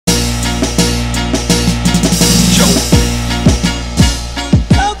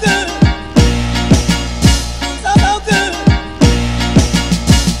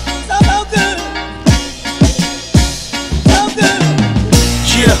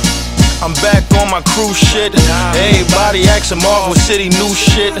I'm back on my cruise shit. Everybody asking Marv what city new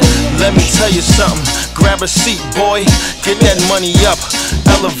shit. Let me tell you something. Grab a seat, boy. Get that money up.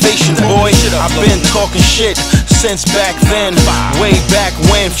 Elevation, boy. I've been talking shit since back then. Way back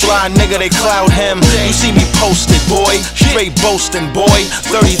when, fly nigga, they cloud him. You see me posted, boy. Straight boasting, boy.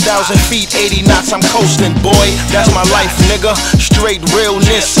 30,000 feet, 80 knots, I'm coasting, boy. That's my life, nigga. Straight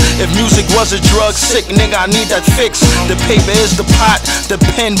realness. If music was a drug, sick nigga, I need that fix. The paper is the pot, the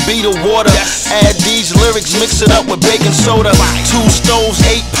pen be the water. Add these lyrics, mix it up with baking soda. 2 stoves,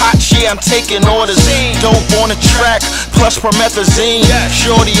 8 pots, yeah, I'm taking orders. Dope on the track, plus promethazine.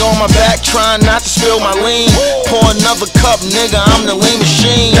 Shorty on my back, trying not to spill my lean. Pour another cup, nigga, I'm the lean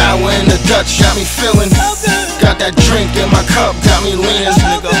machine. Hour in the Dutch, got me feeling. Got that drink in my cup, got me leaning.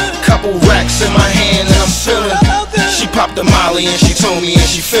 Couple racks in my hand and I'm feeling. She popped the molly and she told me and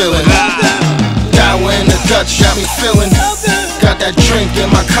she feeling. Hour in the Dutch, got me feeling. Got that drink in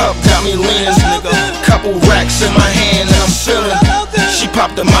my cup, got me leaning. Couple racks in my hand and I'm feeling. She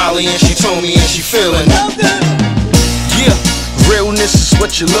popped the molly and she told me and she feeling. Yeah, realness is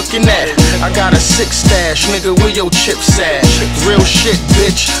what you're looking at. I got a 6 stash, nigga, where your chips at? Real shit,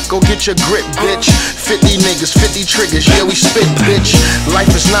 bitch, go get your grip, bitch. 50 niggas, 50 triggers, yeah, we spit, bitch.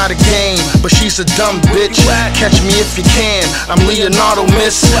 Life is not a game, but she's a dumb bitch. Catch me if you can, I'm Leonardo,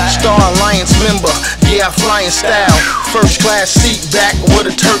 miss. Star Alliance member, yeah, I fly in style. First class seat back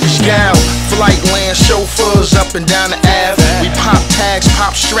with a Turkish gal. Flight land chauffeurs up and down the Ave. We pop tags,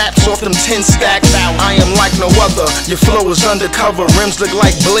 pop straps off them 10 stacks. I am like no other, your flow is undercover. Rims look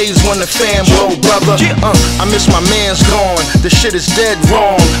like blades when the fan blow, brother. I miss my man's gone, the shit is dead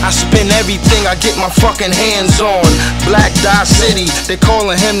wrong. I spin everything I get my fucking hands on. Black Dot City, they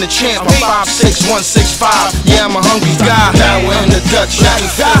calling him the champ. I'm 5'6", 165, yeah, I'm a hungry guy. Now we're in the Dutch, got me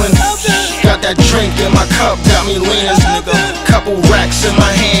feeling. Got that drink in my cup, got me leaning. Couple racks in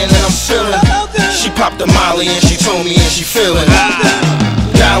my hand and I'm feeling. She popped the molly and she told me and she feeling.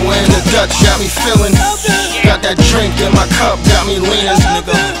 Now we're in the Dutch, got me feeling. Got that drink in my cup, got me leaning.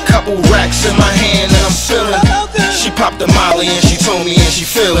 Couple racks in my hand and I'm feeling. She popped the molly and she told me and she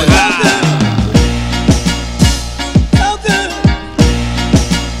feeling.